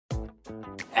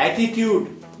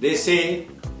Attitude, they say,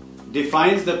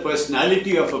 defines the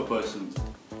personality of a person.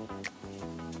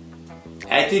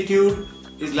 Attitude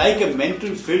is like a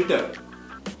mental filter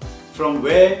from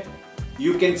where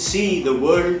you can see the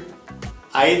world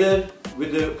either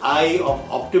with the eye of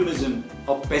optimism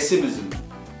or pessimism.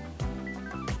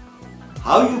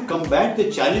 How you combat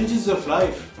the challenges of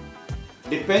life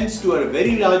depends to a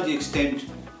very large extent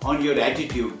on your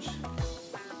attitudes.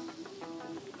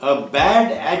 A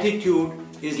bad attitude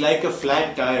is like a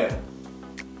flat tire.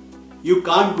 You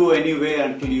can't go anywhere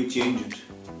until you change it.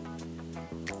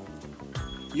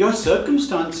 Your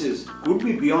circumstances could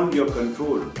be beyond your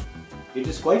control. It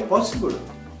is quite possible.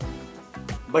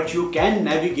 But you can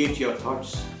navigate your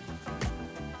thoughts.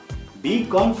 Be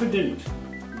confident.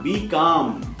 Be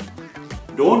calm.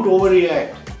 Don't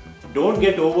overreact. Don't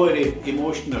get over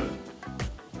emotional.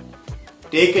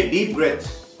 Take a deep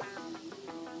breath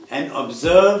and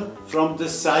observe from the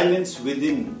silence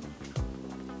within.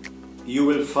 You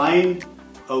will find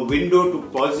a window to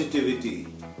positivity.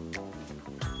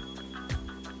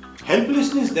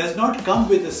 Helplessness does not come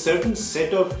with a certain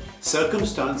set of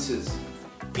circumstances.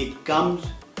 It comes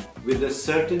with a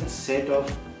certain set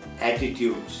of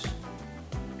attitudes.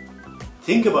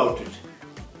 Think about it.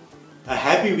 A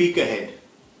happy week ahead.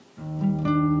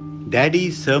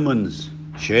 Daddy's Sermons.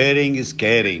 Sharing is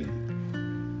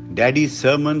caring. Daddy's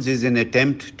Sermons is an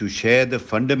attempt to share the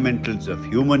fundamentals of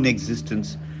human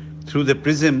existence through the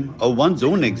prism of one's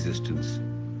own existence.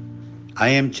 I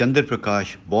am Chandra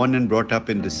Prakash, born and brought up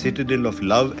in the citadel of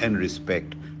love and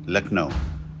respect, Lucknow.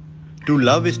 To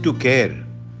love is to care,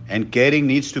 and caring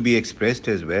needs to be expressed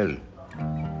as well.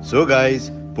 So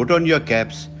guys, put on your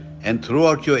caps and throw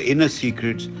out your inner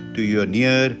secrets to your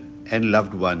near and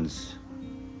loved ones.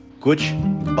 कुछ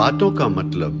बातों का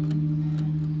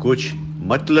मतलब, कुछ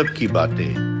मतलब की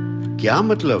बातें. क्या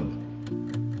मतलब?